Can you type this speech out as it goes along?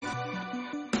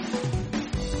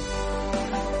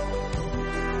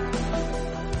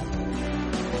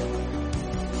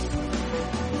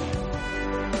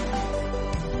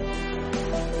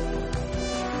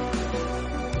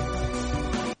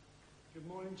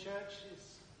Church.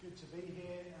 It's good to be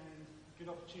here and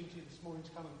good opportunity this morning to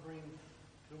come and bring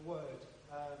the word.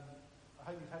 I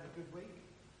hope you've had a good week.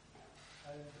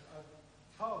 And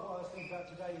part of what I was thinking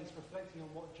about today is reflecting on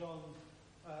what John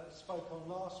spoke on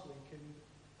last week, and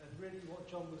really what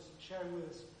John was sharing with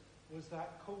us was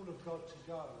that call of God to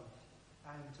go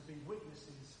and to be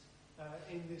witnesses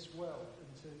in this world,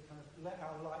 and to kind of let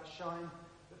our light shine,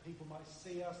 that people might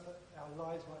see us, that our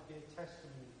lives might be a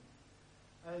testimony.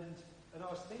 And I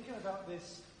was thinking about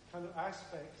this kind of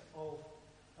aspect of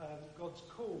God's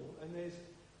call, and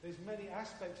there's many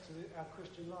aspects to our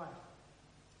Christian life.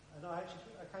 And I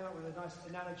came up with a nice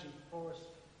analogy for us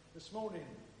this morning.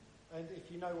 And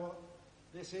if you know what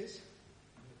this is,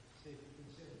 see if you can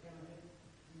see the camera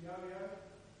here. Yo-yo.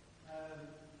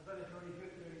 I don't know if you're any good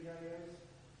at doing yo-yos.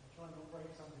 I'll try and not break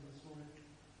something this morning.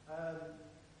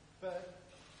 But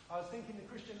I was thinking the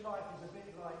Christian life is a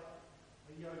bit like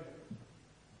a yo-yo.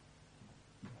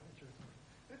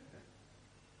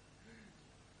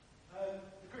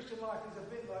 The Christian life is a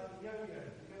bit like a yo-yo,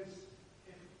 because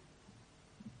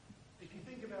if you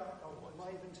think about, am I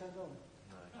even turned on?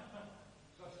 No.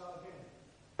 Shall I start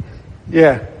again?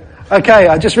 Yeah. Okay,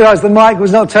 I just realised the mic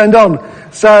was not turned on,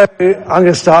 so I'm going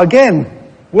to start again.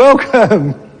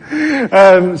 Welcome.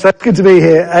 So it's good to be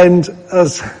here, and so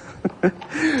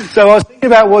I was thinking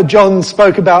about what John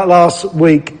spoke about last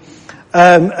week,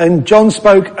 and John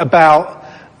spoke about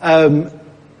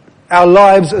our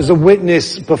lives as a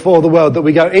witness before the world, that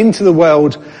we go into the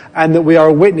world and that we are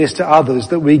a witness to others,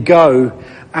 that we go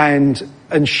and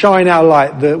shine our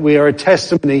light, that we are a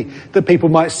testimony, that people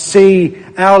might see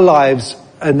our lives,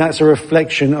 and that's a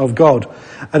reflection of God.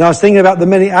 And I was thinking about the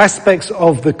many aspects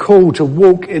of the call to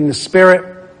walk in the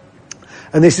Spirit,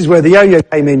 and this is where the yo-yo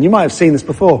came in. You might have seen this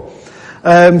before.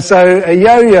 So a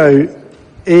yo-yo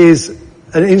is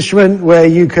an instrument where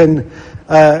you can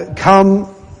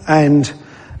come and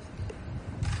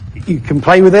you can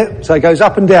play with it, so it goes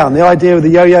up and down. The idea of the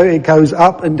yo-yo, it goes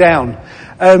up and down.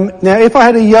 Now, if I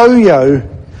had a yo-yo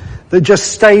that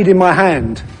just stayed in my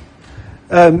hand,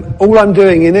 all I'm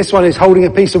doing in this one is holding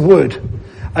a piece of wood,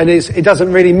 and it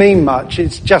doesn't really mean much.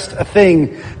 It's just a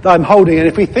thing that I'm holding. And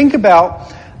if we think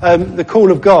about the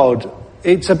call of God,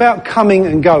 it's about coming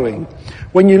and going.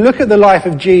 When you look at the life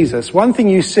of Jesus, one thing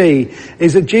you see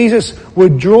is that Jesus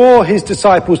would draw his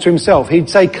disciples to himself. He'd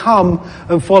say, come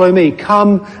and follow me.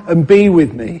 Come and be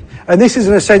with me. And this is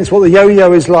in a sense what the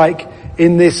yo-yo is like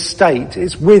in this state.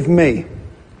 It's with me.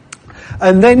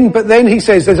 But then he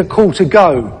says there's a call to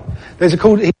go. There's a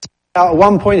call to, at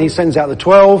one point he sends out the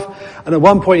 12, and at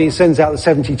one point he sends out the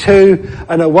 72,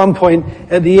 and at one point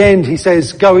at the end he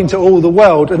says, go into all the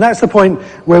world. And that's the point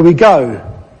where we go.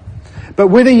 But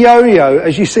with a yo-yo,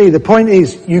 as you see, the point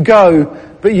is you go,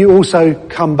 but you also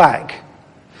come back.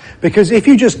 Because if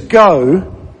you just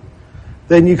go,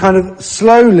 then you kind of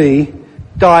slowly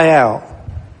die out.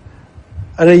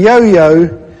 And a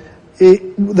yo-yo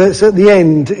that's at the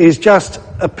end is just,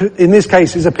 in this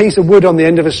case, is a piece of wood on the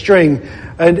end of a string,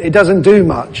 and it doesn't do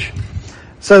much.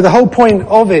 So the whole point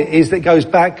of it is that it goes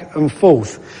back and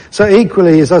forth. So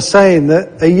equally, as I was saying,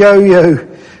 that a yo-yo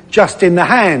just in the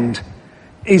hand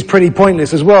is pretty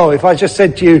pointless as well. If I just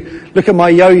said to you, look at my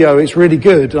yo-yo, it's really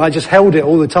good, and I just held it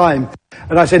all the time,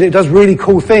 and I said it does really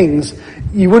cool things,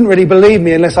 you wouldn't really believe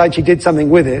me unless I actually did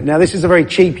something with it. Now, this is a very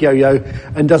cheap yo-yo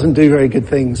and doesn't do very good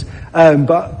things,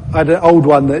 but I had an old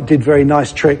one that did very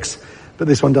nice tricks, but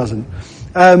this one doesn't.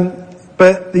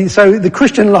 So the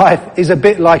Christian life is a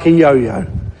bit like a yo-yo,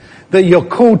 that you're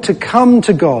called to come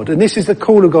to God, and this is the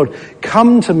call of God.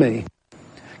 Come to me.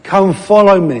 Come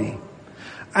follow me.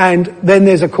 And then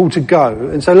there's a call to go.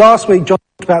 And so last week John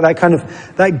talked about that kind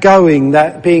of, that going,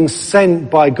 that being sent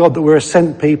by God, that we're a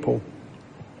sent people.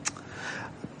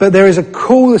 But there is a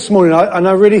call this morning, and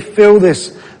I really feel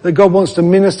this, that God wants to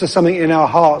minister something in our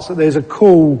hearts, that there's a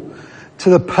call to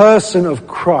the person of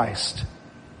Christ.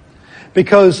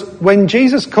 Because when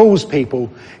Jesus calls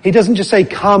people, he doesn't just say,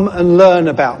 come and learn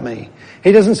about me.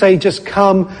 He doesn't say, just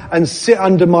come and sit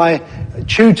under my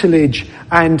tutelage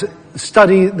and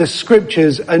study the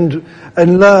scriptures and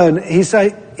learn. He's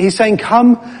saying,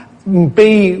 come and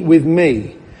be with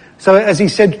me. So as he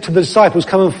said to the disciples,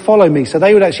 come and follow me. So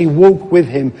they would actually walk with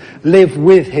him, live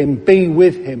with him, be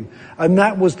with him. And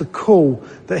that was the call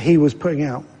that he was putting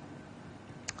out.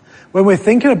 When we're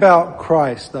thinking about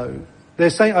Christ, though, they're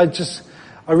saying,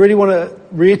 I really want to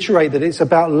reiterate that it's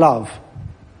about love.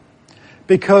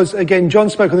 Because again, John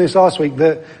spoke on this last week,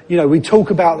 that, we talk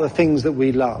about the things that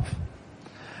we love.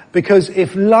 Because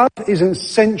if love isn't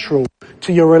central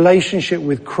to your relationship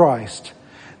with Christ,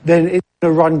 then it's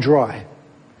going to run dry.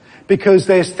 Because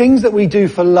there's things that we do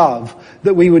for love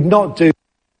that we would not do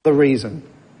the reason.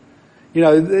 You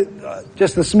know,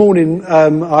 just this morning,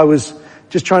 I was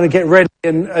just trying to get ready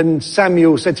and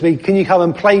Samuel said to me, can you come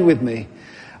and play with me?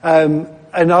 And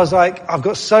I was like, I've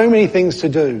got so many things to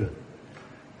do.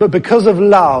 But because of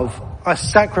love, I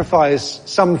sacrifice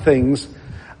some things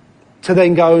to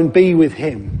then go and be with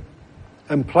him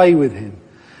and play with him.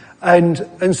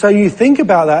 And so you think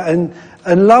about that,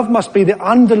 and love must be the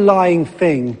underlying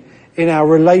thing in our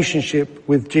relationship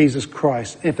with Jesus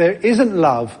Christ. If there isn't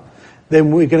love,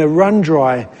 then we're going to run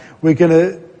dry. We're going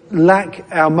to lack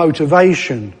our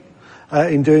motivation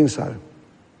in doing so.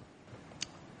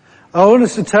 I want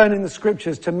us to turn in the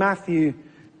scriptures to Matthew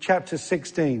chapter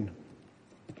 16.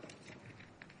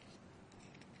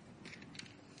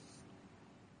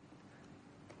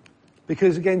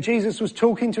 Because again, Jesus was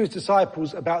talking to his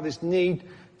disciples about this need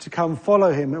to come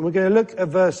follow him. And we're going to look at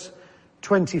verse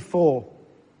 24.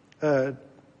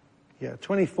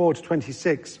 24 to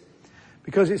 26.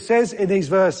 Because it says in these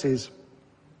verses,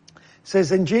 it says,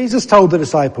 then Jesus told the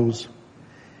disciples,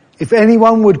 if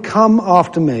anyone would come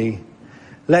after me,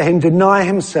 let him deny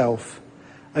himself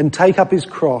and take up his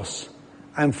cross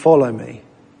and follow me.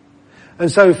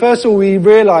 And so first of all, we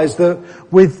realize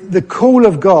that with the call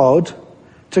of God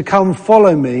to come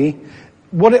follow me,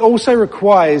 what it also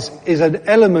requires is an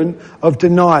element of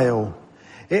denial.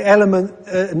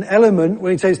 An element,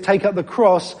 when he says take up the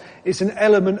cross, it's an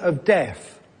element of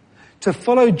death. To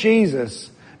follow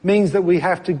Jesus means that we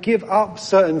have to give up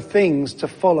certain things to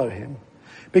follow him.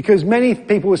 Because many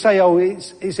people will say, oh,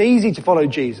 it's easy to follow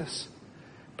Jesus.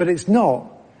 But it's not.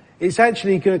 It's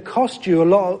actually going to cost you a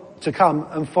lot to come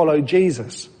and follow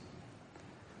Jesus.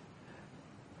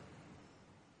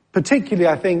 Particularly,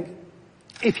 I think,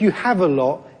 if you have a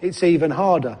lot, it's even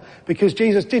harder. Because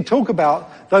Jesus did talk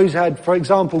about those who had, for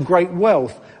example, great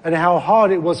wealth and how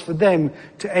hard it was for them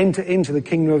to enter into the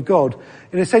kingdom of God.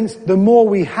 In a sense, the more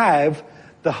we have,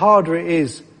 the harder it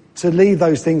is to leave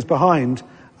those things behind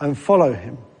and follow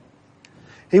him.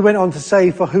 He went on to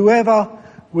say, for whoever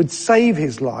would save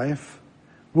his life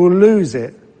will lose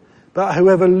it, but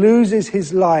whoever loses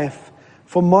his life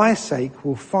for my sake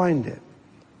will find it.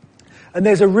 And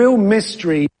there's a real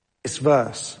mystery in this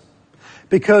verse,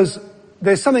 because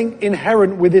there's something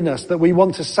inherent within us that we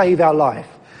want to save our life.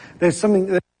 There's something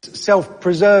that's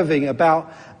self-preserving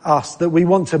about us, that we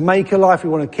want to make a life, we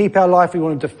want to keep our life, we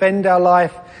want to defend our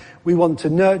life, we want to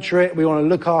nurture it, we want to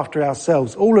look after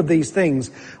ourselves. All of these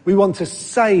things, we want to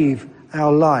save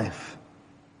our life.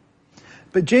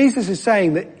 But Jesus is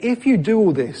saying that if you do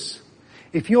all this,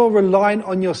 if you're relying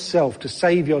on yourself to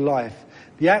save your life,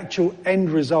 the actual end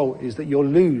result is that you'll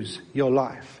lose your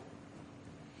life.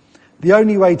 The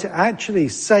only way to actually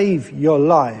save your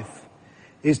life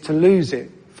is to lose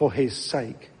it for his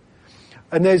sake.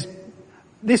 And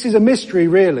this is a mystery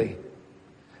really,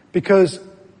 because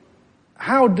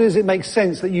how does it make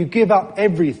sense that you give up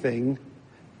everything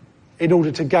in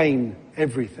order to gain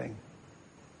everything?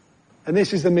 And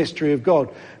this is the mystery of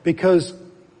God, because,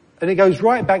 and it goes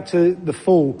right back to the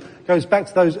fall, goes back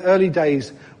to those early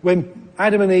days when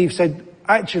Adam and Eve said,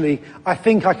 actually, I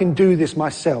think I can do this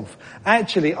myself.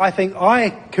 Actually, I think I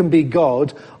can be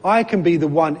God. I can be the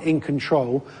one in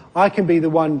control. I can be the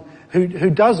one who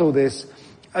does all this.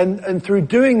 And through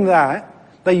doing that,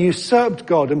 they usurped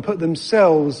God and put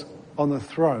themselves on the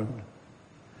throne.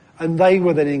 And they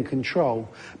were then in control.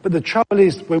 But the trouble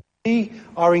is, when we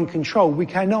are in control, we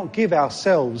cannot give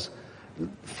ourselves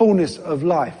fullness of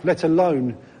life, let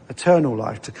alone eternal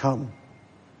life to come.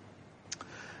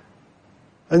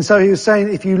 And so he was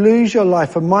saying, if you lose your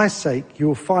life for my sake, you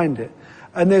will find it.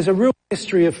 And there's a real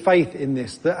mystery of faith in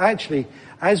this, that actually,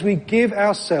 as we give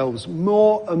ourselves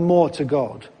more and more to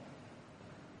God,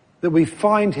 that we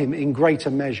find him in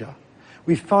greater measure.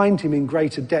 We find him in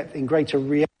greater depth, in greater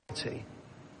reality.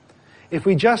 If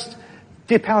we just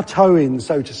dip our toe in,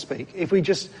 so to speak, if we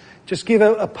just give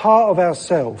a part of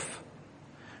ourselves,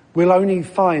 we'll only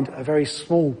find a very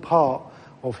small part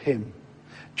of him.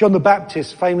 John the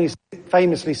Baptist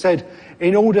famously said,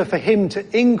 in order for him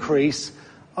to increase,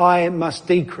 I must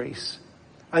decrease.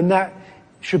 And that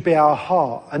should be our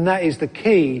heart. And that is the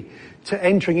key to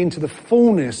entering into the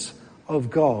fullness of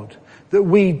God. That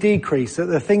we decrease, that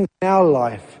the things in our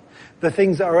life, the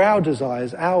things that are our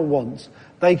desires, our wants,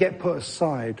 they get put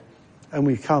aside and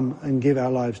we come and give our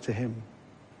lives to him.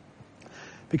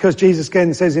 Because Jesus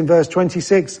again says in verse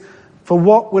 26, for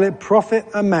what will it profit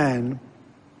a man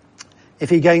if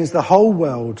he gains the whole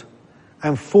world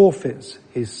and forfeits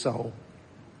his soul?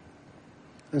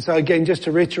 And so again, just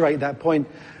to reiterate that point,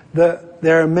 that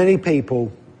there are many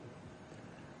people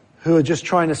who are just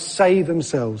trying to save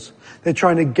themselves. They're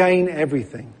trying to gain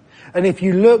everything. And if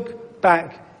you look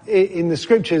back in the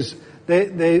scriptures,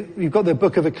 you've got the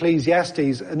book of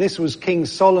Ecclesiastes, and this was King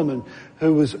Solomon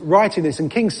who was writing this.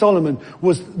 And King Solomon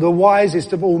was the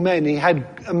wisest of all men. He had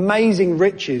amazing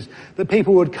riches that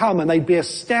people would come and they'd be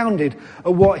astounded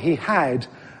at what he had.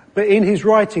 But in his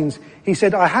writings, he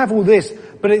said, I have all this,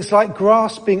 but it's like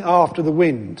grasping after the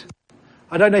wind.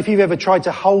 I don't know if you've ever tried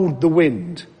to hold the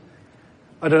wind.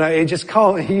 I don't know, you just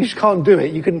can't do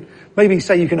it. You can maybe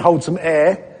say you can hold some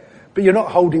air, but you're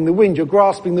not holding the wind, you're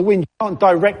grasping the wind. You can't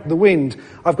direct the wind.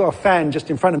 I've got a fan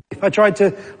just in front of me. If I tried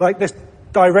to, let's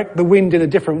direct the wind in a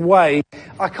different way,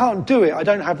 I can't do it. I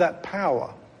don't have that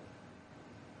power.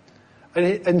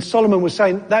 And Solomon was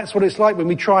saying that's what it's like when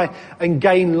we try and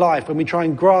gain life, when we try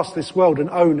and grasp this world and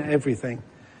own everything.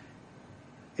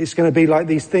 It's going to be like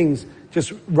these things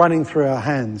just running through our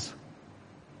hands.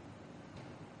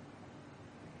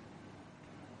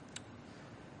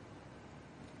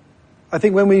 I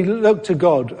think when we look to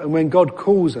God and when God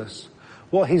calls us,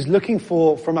 what he's looking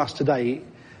for from us today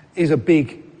is a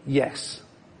big yes.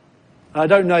 And I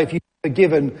don't know if you've ever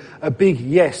given a big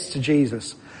yes to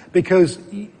Jesus, because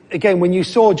again, when you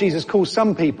saw Jesus call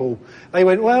some people, they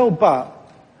went, well, but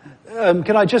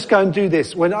can I just go and do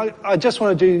this? When I just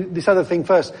want to do this other thing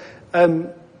first.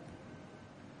 But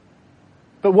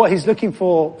what he's looking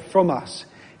for from us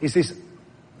is this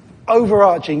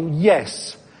overarching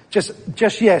yes.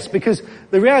 Just yes, because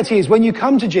the reality is when you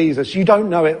come to Jesus, you don't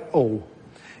know it all.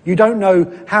 You don't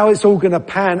know how it's all going to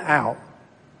pan out.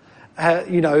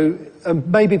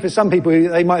 Maybe for some people,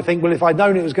 they might think, well, if I'd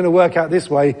known it was going to work out this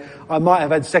way, I might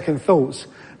have had second thoughts.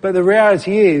 But the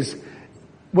reality is,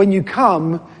 when you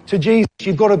come to Jesus,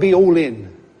 you've got to be all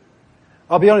in.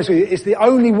 I'll be honest with you, it's the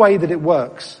only way that it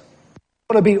works.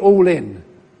 You've got to be all in.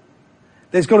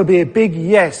 There's got to be a big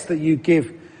yes that you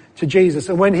give to Jesus.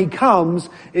 And when he comes,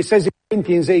 it says in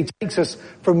Corinthians that he takes us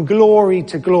from glory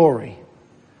to glory.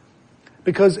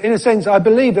 Because in a sense, I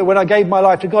believe that when I gave my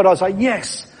life to God, I was like,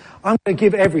 yes, I'm going to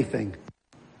give everything.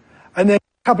 And then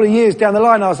a couple of years down the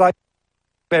line, I was like,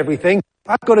 everything.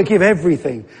 I've got to give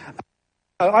everything.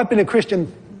 I've been a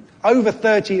Christian over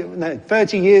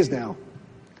 30 years now.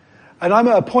 And I'm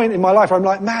at a point in my life where I'm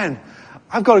like, man,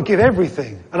 I've got to give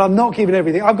everything. And I'm not giving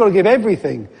everything. I've got to give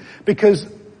everything. Because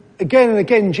again and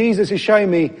again, Jesus is showing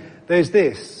me there's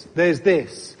this.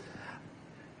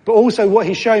 But also what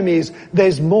he's showing me is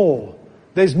there's more.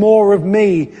 There's more of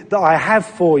me that I have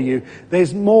for you.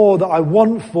 There's more that I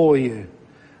want for you.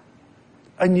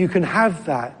 And you can have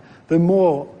that the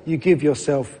more you give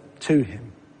yourself to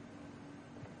him.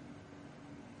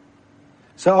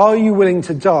 So are you willing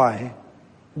to die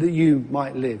that you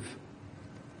might live?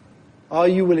 Are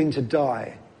you willing to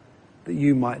die that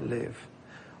you might live?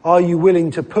 Are you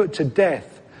willing to put to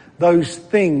death those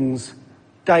things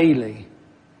daily?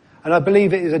 And I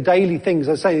believe it is a daily thing. As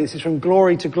I say, this is from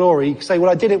glory to glory. You can say,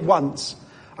 well, I did it once.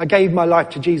 I gave my life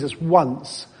to Jesus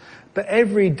once. But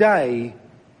every day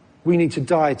we need to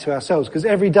die to ourselves. Because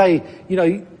every day,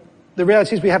 the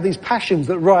reality is we have these passions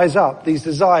that rise up, these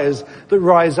desires that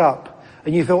rise up.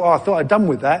 And you thought, I thought I'd done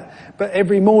with that. But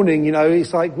every morning,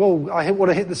 it's like, well, I want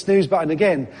to hit the snooze button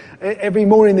again. Every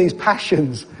morning these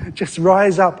passions just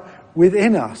rise up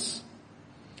within us.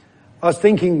 I was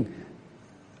thinking,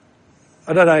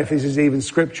 I don't know if this is even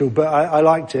scriptural, but I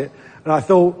liked it. And I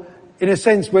thought, in a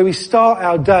sense, where we start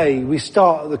our day, we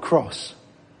start at the cross.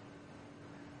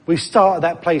 We start at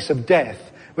that place of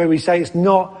death, where we say it's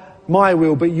not my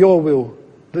will, but your will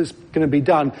that's going to be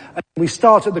done. And we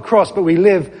start at the cross, but we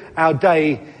live our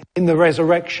day in the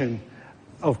resurrection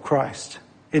of Christ,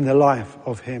 in the life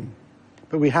of him.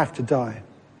 But we have to die.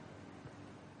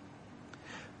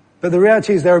 But the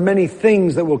reality is there are many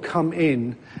things that will come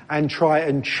in and try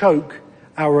and choke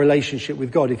our relationship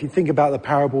with God. If you think about the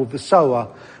parable of the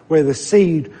sower, where the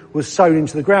seed was sown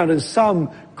into the ground and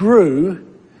some grew,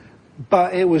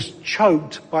 but it was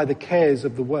choked by the cares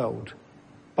of the world,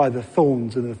 by the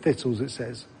thorns and the thistles, it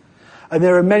says. And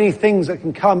there are many things that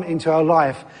can come into our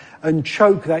life and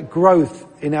choke that growth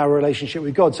in our relationship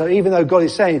with God. So even though God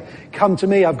is saying, come to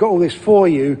me, I've got all this for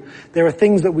you, there are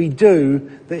things that we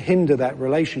do that hinder that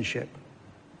relationship.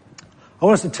 I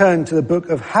want us to turn to the book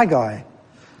of Haggai.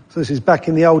 So this is back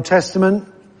in the Old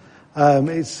Testament.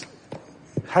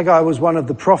 Haggai was one of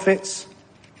the prophets.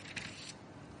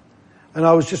 And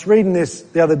I was just reading this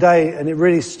the other day and it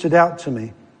really stood out to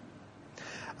me.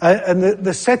 And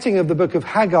the setting of the book of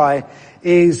Haggai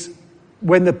is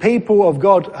when the people of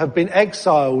God have been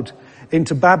exiled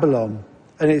into Babylon.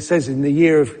 And it says in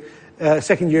the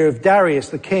second year of Darius,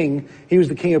 the king, he was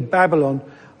the king of Babylon.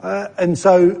 And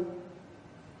so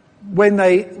when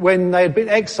they had been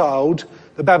exiled,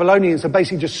 the Babylonians had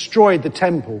basically destroyed the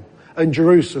temple and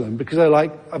Jerusalem, because they're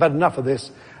like, I've had enough of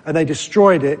this, and they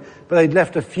destroyed it, but they'd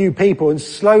left a few people, and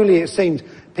slowly it seemed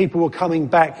people were coming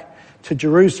back to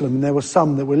Jerusalem, and there were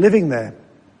some that were living there.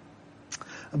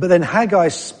 But then Haggai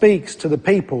speaks to the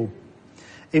people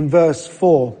in verse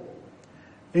 4.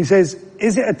 He says,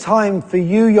 "Is it a time for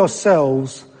you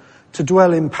yourselves to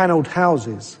dwell in panelled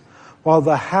houses, while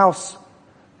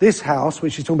this house,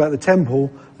 which is talking about the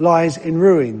temple, lies in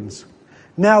ruins?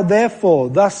 Now therefore,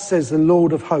 thus says the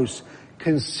Lord of hosts,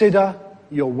 consider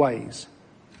your ways."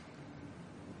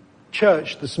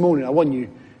 Church, this morning, I want you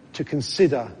to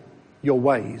consider your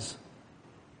ways.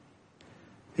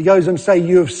 He goes on to say,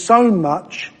 "You have sown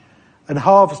much and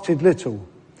harvested little.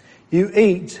 You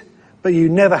eat, but you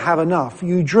never have enough.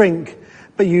 You drink,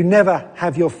 but you never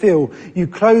have your fill. You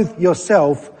clothe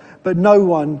yourself, but no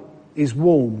one is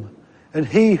warm. And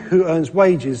he who earns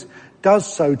wages does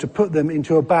so to put them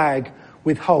into a bag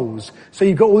with holes." So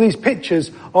you've got all these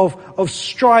pictures of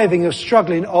striving, of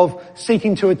struggling, of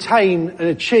seeking to attain and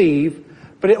achieve,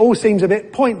 but it all seems a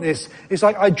bit pointless. It's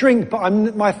like, I drink,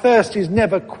 but my thirst is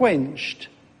never quenched.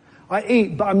 I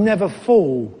eat, but I'm never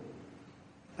full.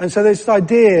 And so there's this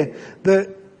idea that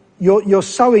you're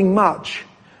sowing much,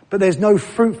 but there's no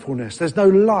fruitfulness, there's no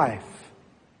life.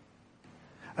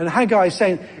 And Haggai is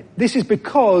saying, this is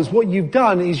because what you've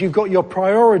done is you've got your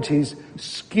priorities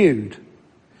skewed.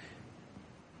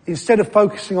 Instead of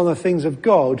focusing on the things of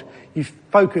God, you've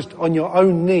focused on your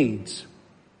own needs.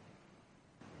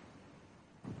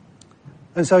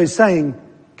 And so he's saying,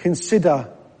 consider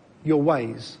your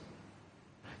ways.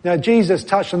 Now Jesus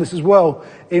touched on this as well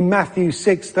in Matthew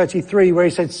 6:33, where he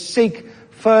said, "Seek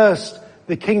first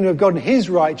the kingdom of God and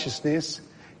his righteousness,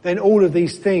 then all of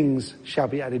these things shall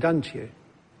be added unto you."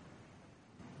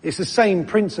 It's the same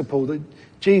principle that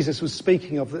Jesus was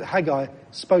speaking of, that Haggai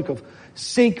spoke of.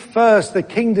 Seek first the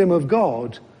kingdom of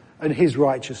God and his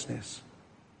righteousness.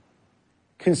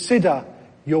 Consider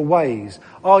your ways.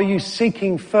 Are you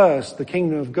seeking first the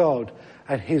kingdom of God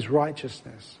and his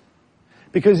righteousness?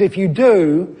 Because if you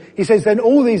do, he says, then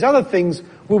all these other things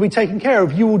will be taken care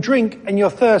of. You will drink and your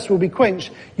thirst will be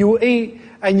quenched. You will eat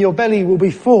and your belly will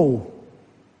be full.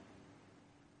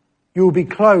 You will be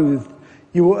clothed.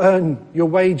 You will earn your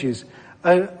wages.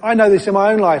 And I know this in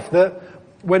my own life, that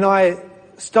when I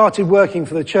started working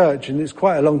for the church, and it's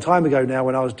quite a long time ago now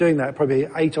when I was doing that, probably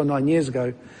 8 or 9 years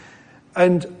ago.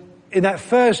 And in that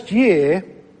first year,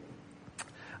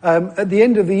 at the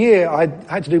end of the year, I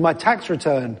had to do my tax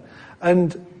return.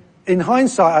 And in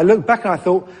hindsight, I looked back and I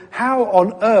thought, how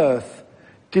on earth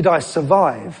did I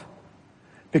survive?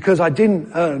 Because I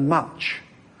didn't earn much.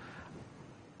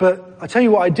 But I tell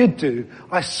you what I did do.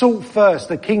 I sought first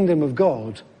the kingdom of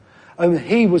God, and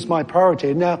he was my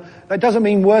priority. Now, that doesn't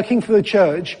mean working for the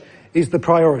church is the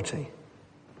priority.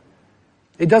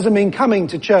 It doesn't mean coming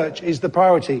to church is the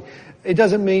priority. It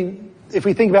doesn't mean, if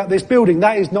we think about this building,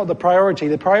 that is not the priority.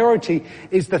 The priority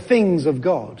is the things of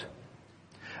God.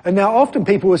 And now often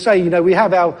people will say, we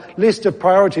have our list of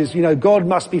priorities, God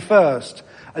must be first.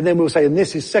 And then we'll say, and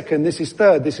this is second, this is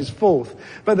third, this is fourth.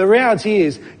 But the reality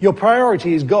is, your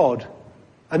priority is God.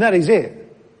 And that is it.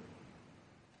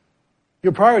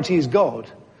 Your priority is God.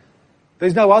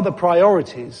 There's no other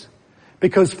priorities.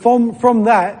 Because from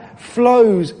that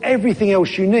flows everything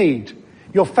else you need.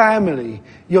 Your family,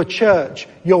 your church,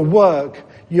 your work,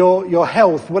 your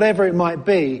health, whatever it might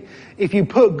be. If you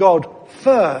put God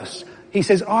first, he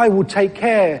says, I will take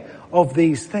care of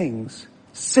these things.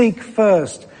 Seek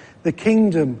first the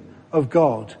kingdom of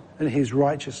God and his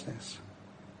righteousness.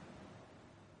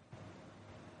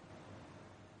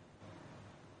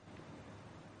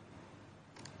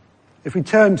 If we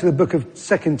turn to the book of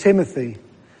 2 Timothy,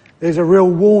 there's a real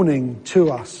warning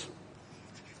to us.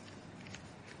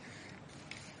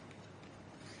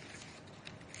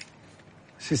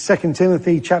 This is 2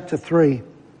 Timothy chapter 3.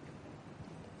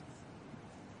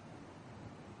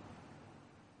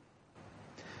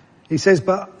 He says,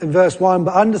 in verse 1,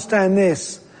 but understand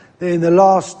this, that in the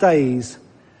last days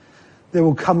there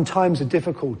will come times of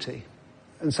difficulty.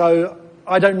 And so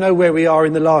I don't know where we are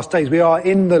in the last days. We are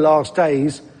in the last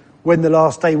days. When the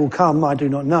last day will come, I do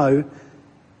not know.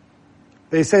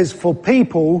 But it says, for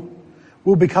people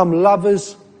will become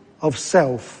lovers of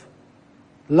self,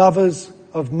 lovers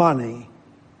of money,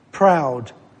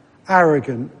 proud,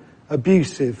 arrogant,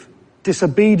 abusive,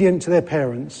 disobedient to their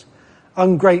parents,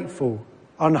 ungrateful,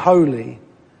 unholy,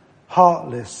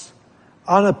 heartless,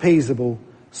 unappeasable,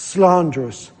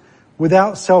 slanderous,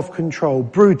 without self-control,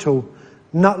 brutal,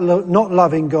 not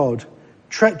loving God,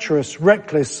 treacherous,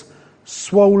 reckless,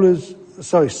 swollen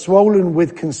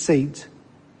with conceit,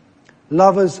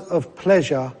 lovers of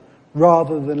pleasure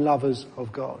rather than lovers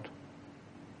of God.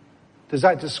 Does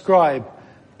that describe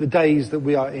the days that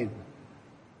we are in?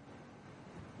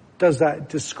 Does that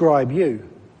describe you?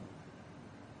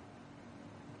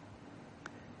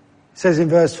 It says in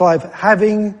verse 5,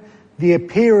 having the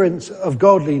appearance of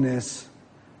godliness,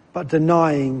 but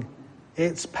denying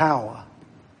its power.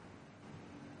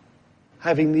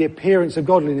 Having the appearance of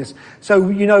godliness. So,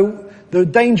 the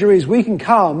danger is we can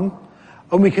come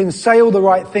and we can say all the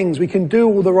right things. We can do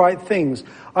all the right things.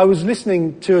 I was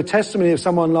listening to a testimony of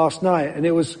someone last night, and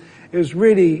it was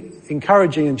really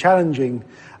encouraging and challenging.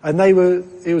 And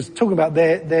it was talking about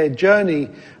their journey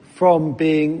from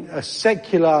being a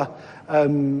secular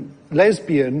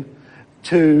lesbian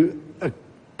to a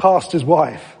pastor's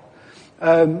wife.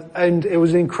 And it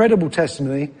was an incredible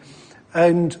testimony.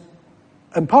 And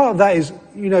part of that is,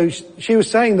 she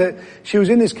was saying that she was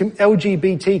in this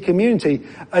LGBT community,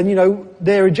 and,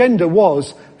 their agenda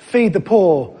was feed the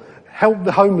poor, help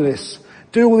the homeless,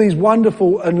 do all these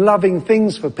wonderful and loving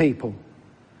things for people.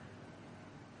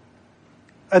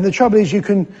 And the trouble is, you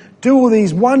can do all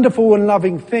these wonderful and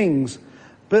loving things,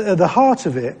 but at the heart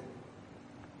of it,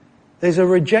 there's a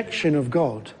rejection of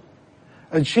God.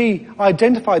 And she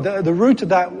identified that at the root of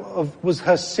that was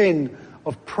her sin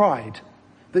of pride,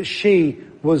 that she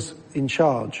was in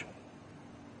charge.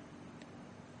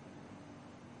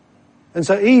 And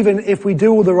so even if we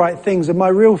do all the right things, and my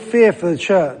real fear for the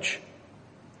church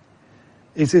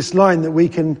is this line that we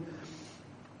can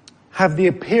have the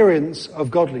appearance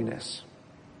of godliness.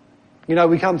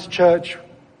 We come to church,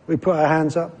 we put our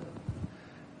hands up,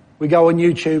 we go on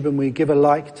YouTube and we give a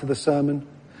like to the sermon.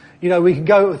 We can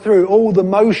go through all the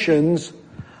motions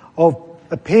of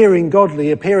appearing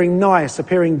godly, appearing nice,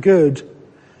 appearing good,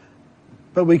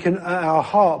 but we can, at our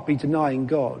heart, be denying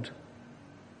God.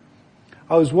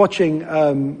 I was watching, I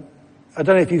don't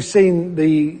know if you've seen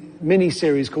the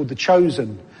mini-series called The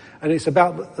Chosen, and it's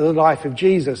about the life of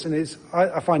Jesus, and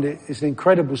I find it's an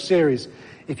incredible series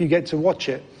if you get to watch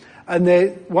it.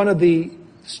 And one of the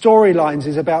storylines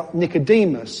is about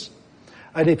Nicodemus.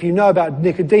 And if you know about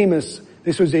Nicodemus,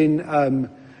 this was in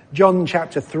John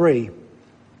chapter 3.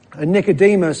 And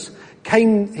Nicodemus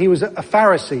he was a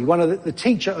Pharisee, one of the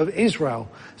teacher of Israel.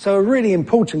 So a really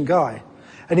important guy.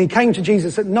 And he came to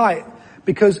Jesus at night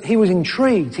because he was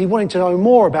intrigued. He wanted to know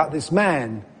more about this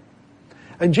man.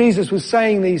 And Jesus was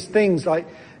saying these things like,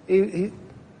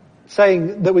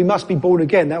 saying that we must be born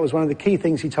again. That was one of the key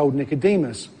things he told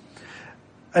Nicodemus.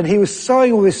 And he was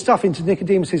sowing all this stuff into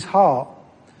Nicodemus's heart.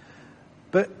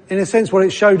 But in a sense, what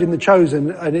it showed in The Chosen,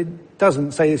 and it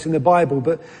doesn't say this in the Bible,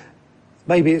 but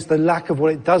maybe it's the lack of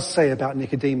what it does say about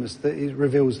Nicodemus that it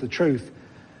reveals the truth.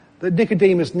 That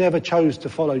Nicodemus never chose to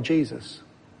follow Jesus,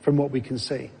 from what we can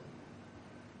see.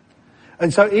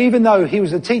 And so even though he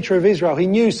was a teacher of Israel, he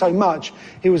knew so much,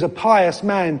 he was a pious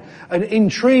man and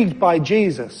intrigued by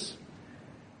Jesus.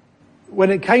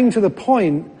 When it came to the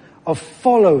point of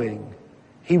following,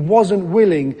 he wasn't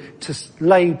willing to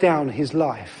lay down his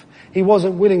life. He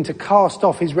wasn't willing to cast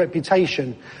off his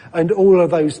reputation and all of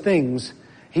those things.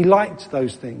 He liked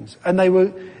those things. And they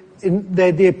were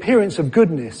the appearance of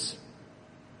goodness.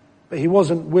 But he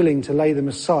wasn't willing to lay them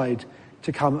aside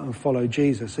to come and follow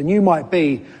Jesus. And you might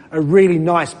be a really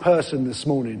nice person this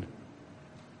morning,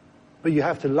 but you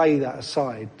have to lay that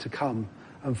aside to come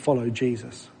and follow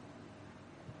Jesus.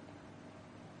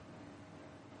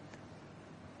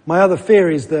 My other fear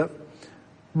is that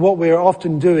what we're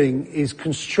often doing is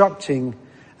constructing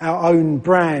our own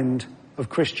brand of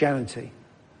Christianity.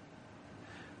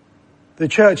 The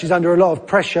church is under a lot of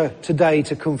pressure today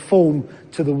to conform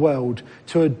to the world,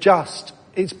 to adjust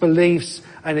its beliefs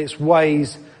and its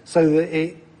ways so that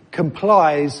it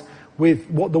complies with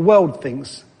what the world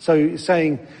thinks. So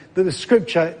saying that the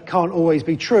scripture can't always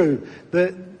be true,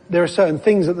 that there are certain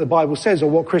things that the Bible says or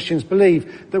what Christians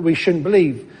believe that we shouldn't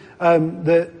believe.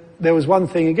 That there was one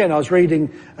thing, again, I was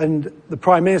reading, and the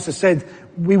Prime Minister said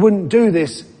we wouldn't do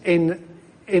this in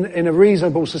a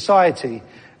reasonable society,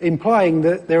 implying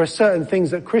that there are certain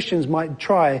things that Christians might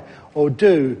try or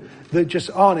do that just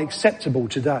aren't acceptable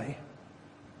today.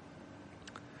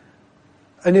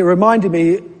 And it reminded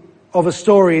me of a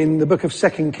story in the book of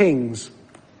 2 Kings.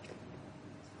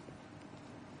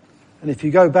 And if you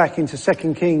go back into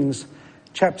 2 Kings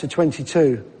chapter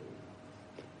 22,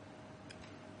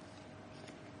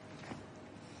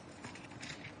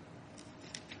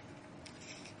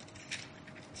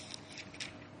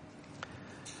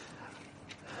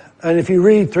 and if you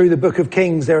read through the book of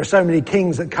Kings, there are so many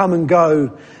kings that come and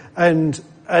go, and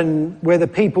where the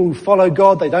people follow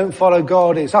God, they don't follow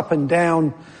God, it's up and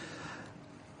down.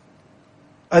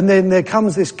 And then there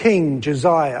comes this king,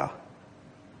 Josiah,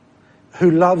 who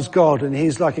loves God, and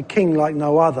he's like a king like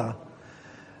no other.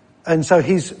 And so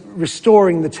he's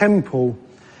restoring the temple.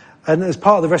 And as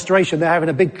part of the restoration, they're having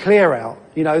a big clear out.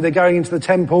 You know, they're going into the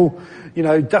temple, you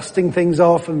know, dusting things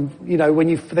off. And, you know, when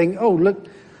you think, oh, look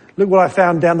what I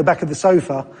found down the back of the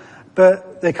sofa.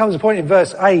 But there comes a point in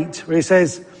verse 8 where he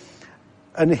says,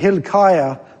 and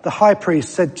Hilkiah, the high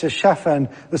priest, said to Shaphan,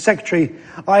 the secretary,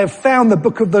 I have found the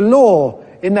book of the law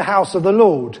in the house of the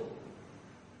Lord.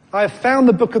 I have found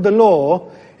the book of the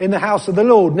law in the house of the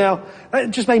Lord. Now,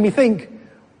 that just made me think,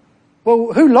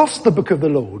 well, who lost the book of the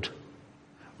Lord?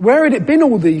 Where had it been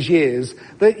all these years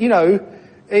that, you know,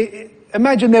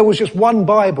 imagine there was just one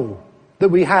Bible that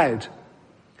we had.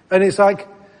 And it's like,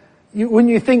 when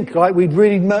you think like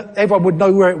everyone would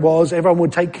know where it was, everyone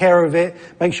would take care of it,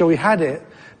 make sure we had it.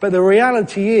 But the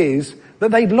reality is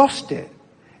that they'd lost it.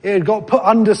 It had got put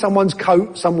under someone's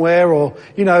coat somewhere, or,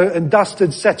 you know, and dust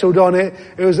had settled on it.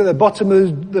 It was at the bottom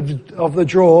of the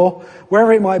drawer,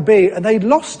 wherever it might be, and they'd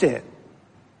lost it.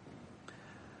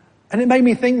 And it made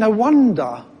me think, no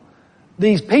wonder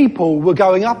these people were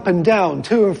going up and down,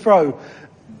 to and fro,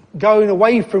 going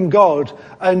away from God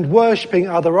and worshipping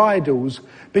other idols,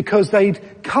 because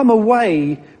they'd come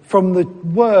away from the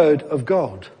Word of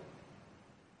God.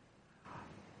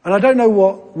 And I don't know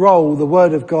what role the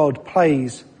Word of God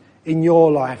plays in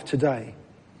your life today.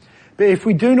 But if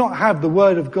we do not have the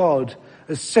Word of God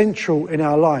as central in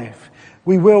our life,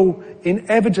 we will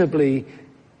inevitably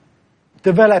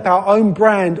develop our own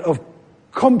brand of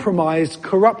compromised,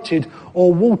 corrupted,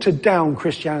 or watered down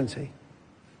Christianity.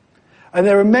 And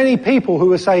there are many people who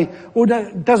will say, well,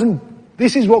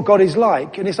 this is what God is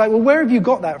like. And it's like, well, where have you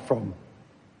got that from?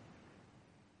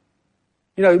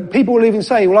 You know, people will even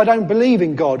say, well, I don't believe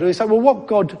in God. And they say, well, what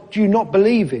God do you not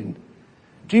believe in?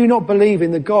 Do you not believe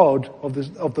in the God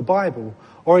of the Bible?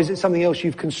 Or is it something else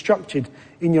you've constructed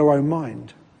in your own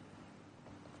mind?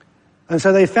 And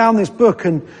so they found this book,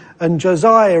 and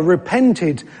Josiah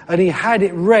repented, and he had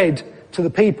it read to the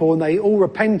people, and they all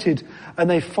repented, and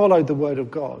they followed the Word of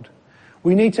God.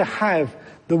 We need to have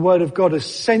the Word of God as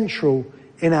central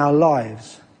in our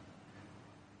lives.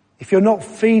 If you're not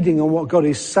feeding on what God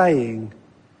is saying,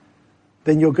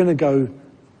 then you're going to go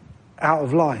out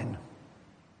of line.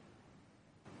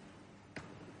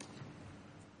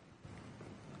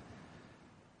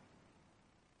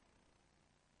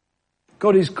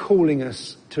 God is calling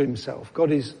us to himself.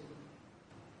 God is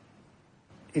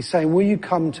saying, will you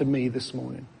come to me this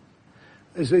morning?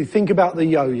 As we think about the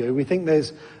yo-yo, we think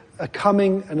there's a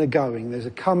coming and a going. There's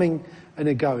a coming and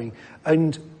a going.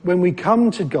 And when we come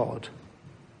to God,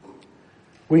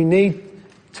 we need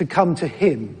to come to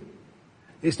him.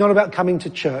 It's not about coming to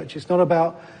church. It's not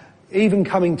about even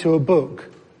coming to a book,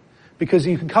 because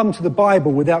you can come to the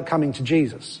Bible without coming to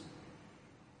Jesus.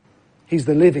 He's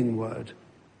the living Word.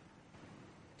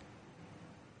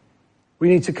 We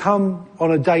need to come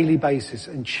on a daily basis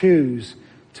and choose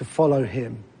to follow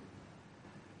him.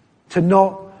 To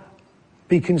not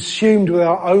be consumed with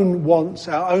our own wants,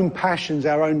 our own passions,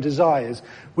 our own desires.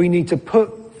 We need to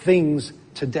put things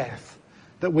to death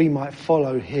that we might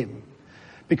follow him.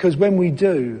 Because when we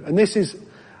do, and this is,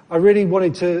 I really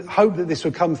wanted to hope that this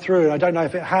would come through, and I don't know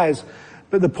if it has,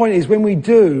 but the point is, when we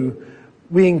do,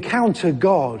 we encounter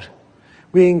God.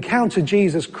 We encounter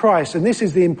Jesus Christ. And this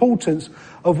is the importance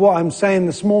of what I'm saying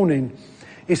this morning.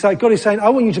 It's like God is saying, I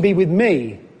want you to be with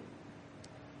me.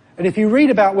 And if you read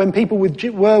about when people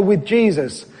were with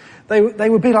Jesus, they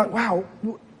would be like, wow,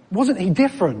 wasn't he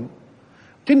different?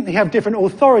 Didn't he have different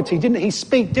authority? Didn't he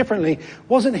speak differently?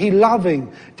 Wasn't he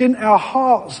loving? Didn't our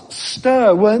hearts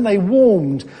stir? Weren't they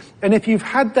warmed? And if you've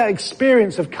had that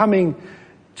experience of coming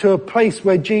to a place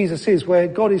where Jesus is, where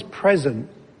God is present,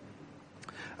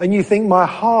 and you think, my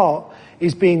heart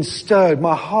is being stirred,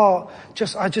 my heart,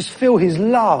 I just feel his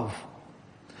love.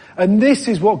 And this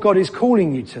is what God is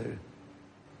calling you to.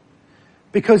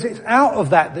 Because it's out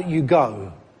of that you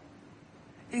go.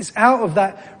 It's out of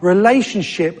that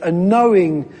relationship and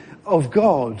knowing of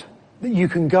God that you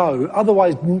can go.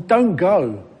 Otherwise, don't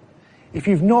go. If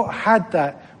you've not had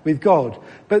that with God.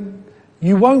 But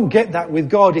you won't get that with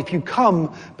God if you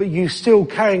come, but you're still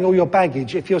carrying all your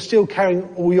baggage. If you're still carrying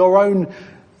all your own,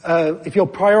 if your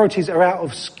priorities are out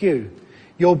of skew,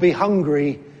 you'll be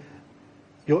hungry,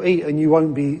 you'll eat and you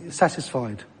won't be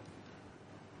satisfied.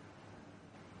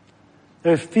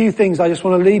 There are a few things I just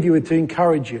want to leave you with to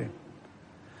encourage you.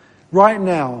 Right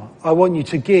now, I want you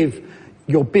to give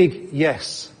your big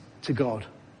yes to God.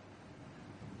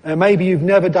 And maybe you've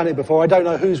never done it before. I don't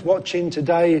know who's watching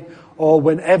today or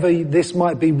whenever this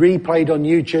might be replayed on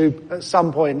YouTube at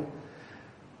some point.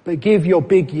 But give your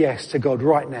big yes to God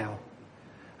right now.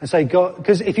 And say, God,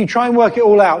 because if you try and work it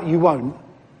all out, you won't.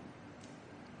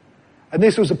 And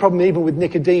this was the problem even with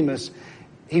Nicodemus.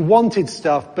 He wanted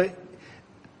stuff, but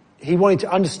he wanted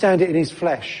to understand it in his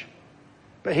flesh.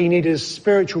 But he needed a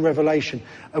spiritual revelation.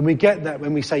 And we get that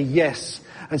when we say yes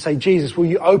and say, Jesus, will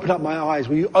you open up my eyes?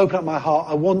 Will you open up my heart?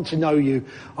 I want to know you.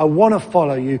 I want to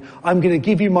follow you. I'm going to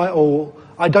give you my all.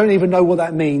 I don't even know what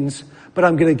that means, but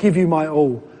I'm going to give you my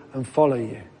all and follow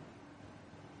you.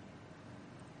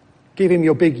 Give him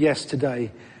your big yes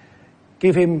today.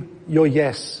 Give him your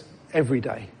yes every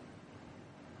day.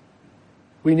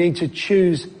 We need to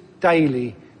choose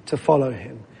daily to follow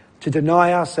him, to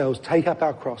deny ourselves, take up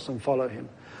our cross and follow him.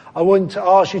 I want to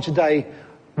ask you today,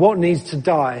 what needs to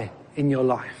die in your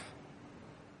life?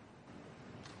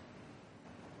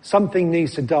 Something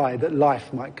needs to die that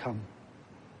life might come.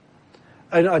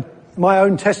 And my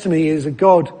own testimony is that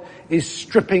God is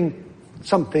stripping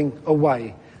something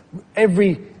away.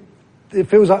 It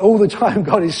feels like all the time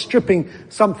God is stripping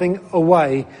something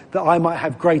away that I might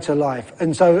have greater life.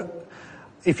 And so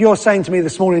if you're saying to me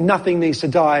this morning, nothing needs to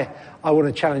die, I want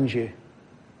to challenge you.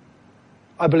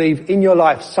 I believe in your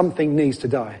life something needs to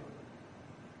die.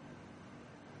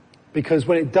 Because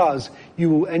when it does, you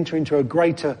will enter into a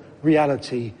greater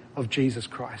reality of Jesus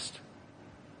Christ.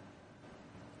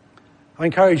 I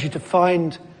encourage you to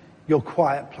find your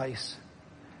quiet place.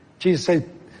 Jesus said,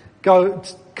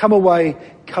 come away,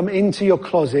 come into your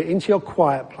closet, into your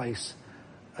quiet place,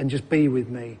 and just be with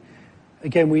me.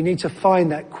 Again, we need to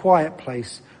find that quiet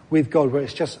place with God where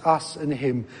it's just us and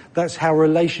him. That's how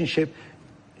relationship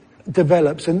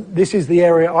develops. And this is the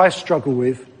area I struggle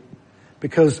with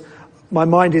because my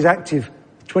mind is active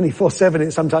 24/7.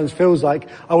 It sometimes feels like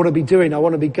I want to be doing, I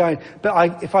want to be going.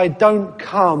 But if I don't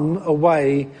come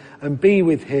away and be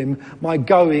with him, my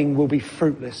going will be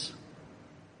fruitless.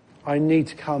 I need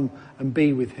to come and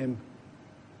be with him.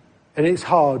 And it's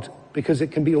hard because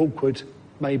it can be awkward,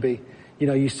 maybe. You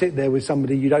know, you sit there with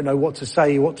somebody, you don't know what to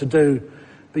say, what to do,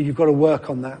 but you've got to work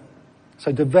on that.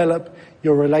 So develop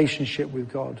your relationship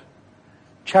with God.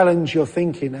 Challenge your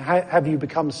thinking. Have you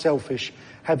become selfish?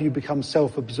 Have you become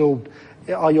self-absorbed?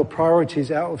 Are your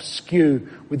priorities out of skew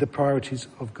with the priorities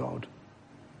of God?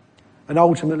 And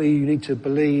ultimately, you need to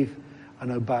believe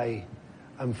and obey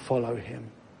and follow him.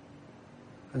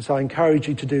 And so I encourage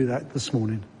you to do that this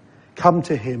morning. Come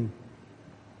to him.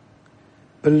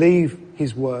 Believe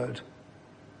his word.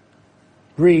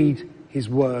 Read his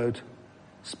word.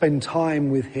 Spend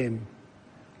time with him.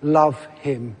 Love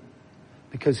him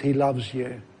because he loves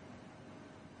you.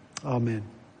 Amen.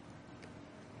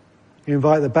 You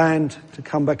invite the band to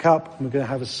come back up and we're going to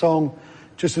have a song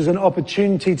just as an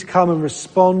opportunity to come and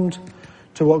respond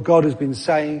to what God has been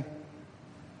saying.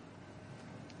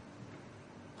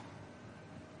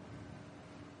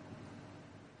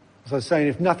 As I was saying,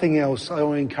 if nothing else, I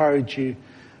want to encourage you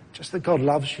just that God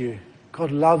loves you.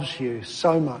 God loves you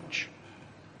so much.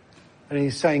 And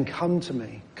he's saying, come to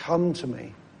me, come to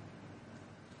me.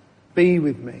 Be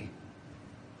with me.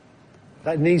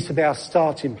 That needs to be our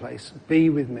starting place. Be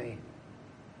with me.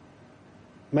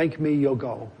 Make me your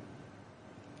goal.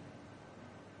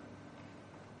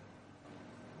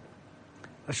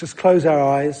 Let's just close our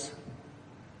eyes.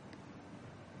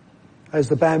 As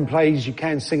the band plays, you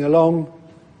can sing along.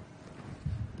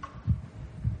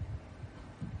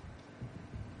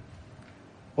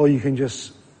 Or you can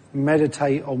just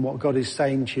meditate on what God is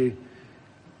saying to you.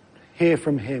 Hear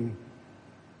from him.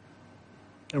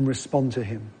 And respond to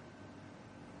him.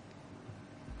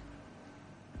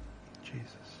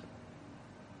 Jesus.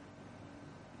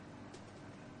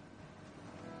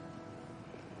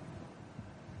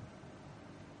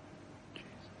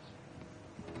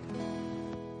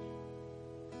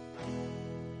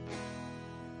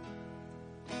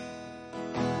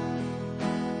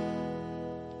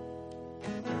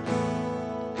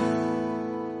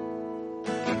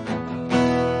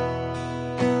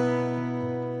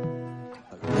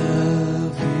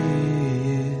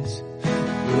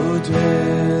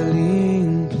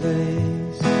 Dwelling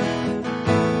place,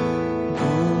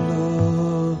 oh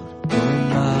Lord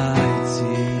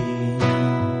Almighty,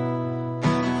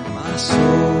 my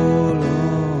soul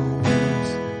longs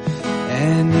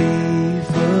and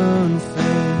even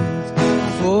faints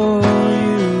for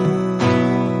you.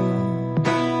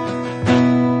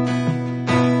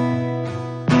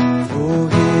 For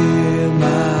here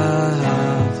my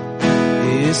heart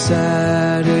is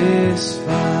satisfied.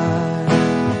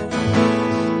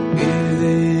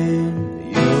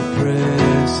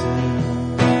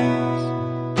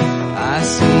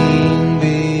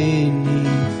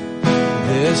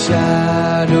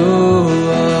 Shadow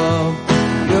of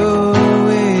your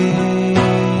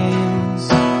wings.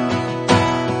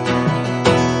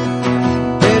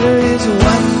 Better is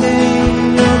one day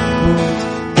in your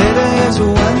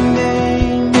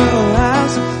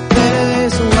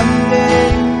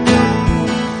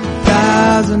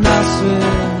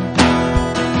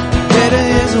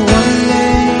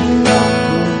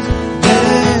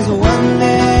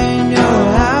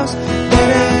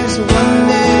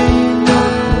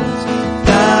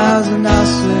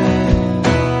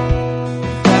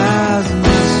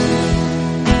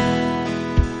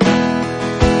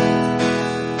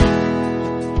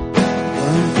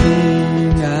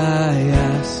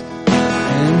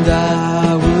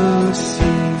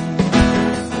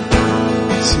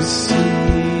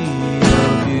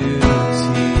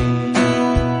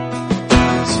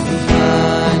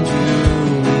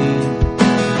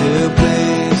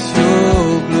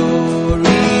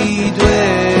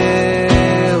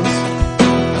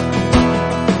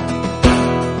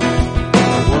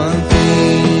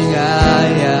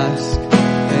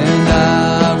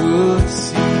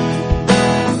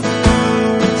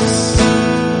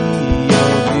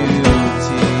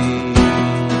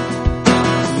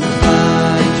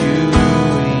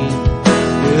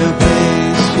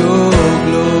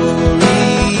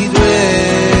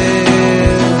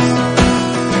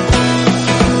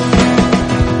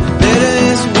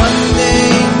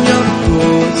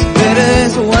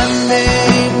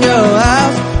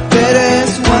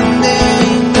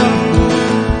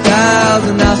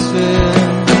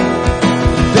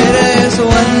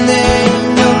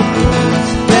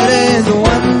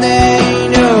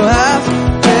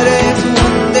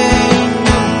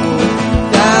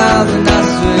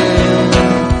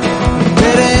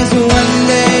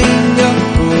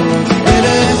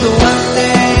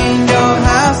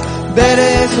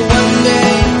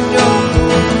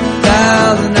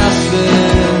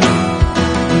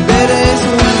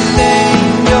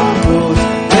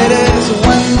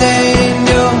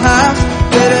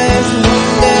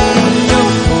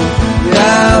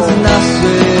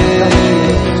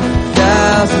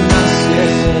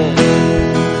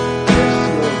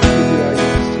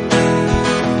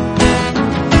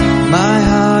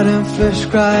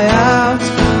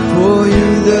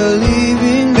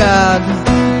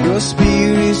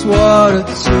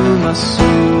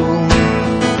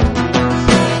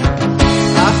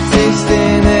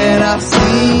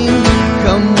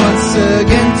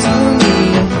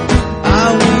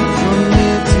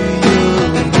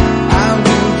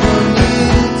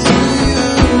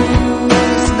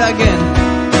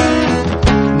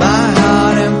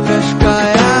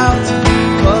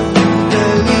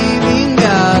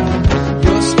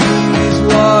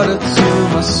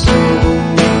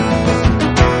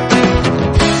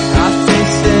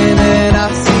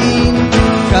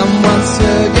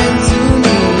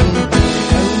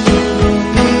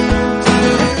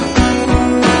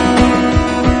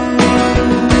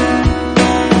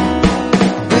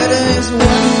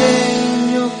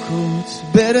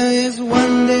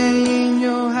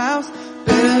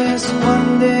is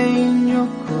one day in your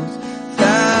courts,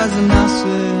 1,000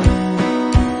 elsewhere.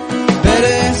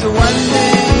 Better is one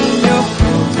day in your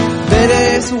courts, better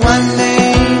is one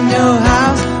day in your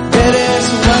house, better is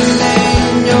one day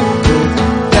in your courts,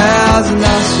 1,000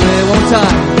 elsewhere. One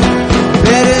time.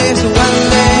 Better is one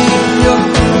day in your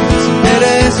courts,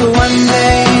 better is one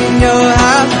day in your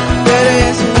house, better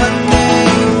is one day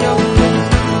in your courts,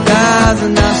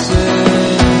 1,000 elsewhere.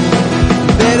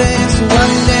 Better is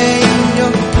one day in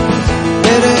your courts,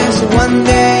 better is one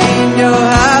day in your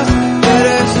house,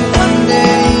 better is one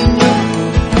day in your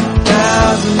courts,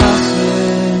 1,000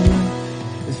 elsewhere,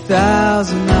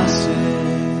 1,000 elsewhere.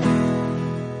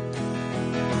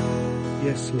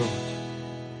 Yes, Lord.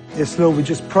 Yes, Lord, we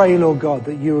just pray, Lord God,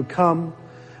 that you would come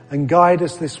and guide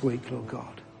us this week, Lord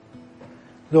God.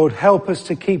 Lord, help us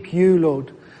to keep you,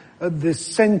 Lord, at the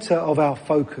center of our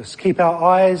focus. Keep our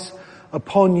eyes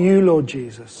upon you, Lord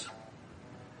Jesus.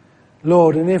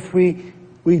 Lord, and if we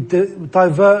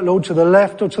divert, Lord, to the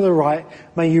left or to the right,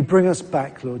 may you bring us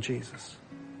back, Lord Jesus.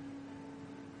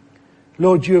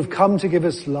 Lord, you have come to give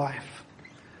us life,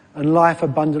 and life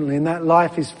abundantly, and that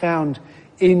life is found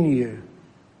in you.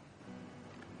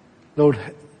 Lord,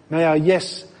 may our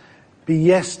yes be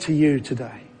yes to you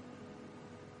today.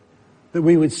 That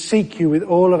we would seek you with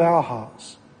all of our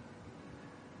hearts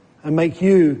and make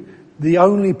you the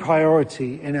only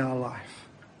priority in our life.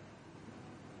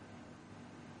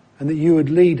 And that you would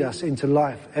lead us into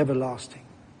life everlasting.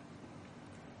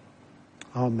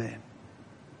 Amen.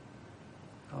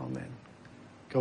 Amen.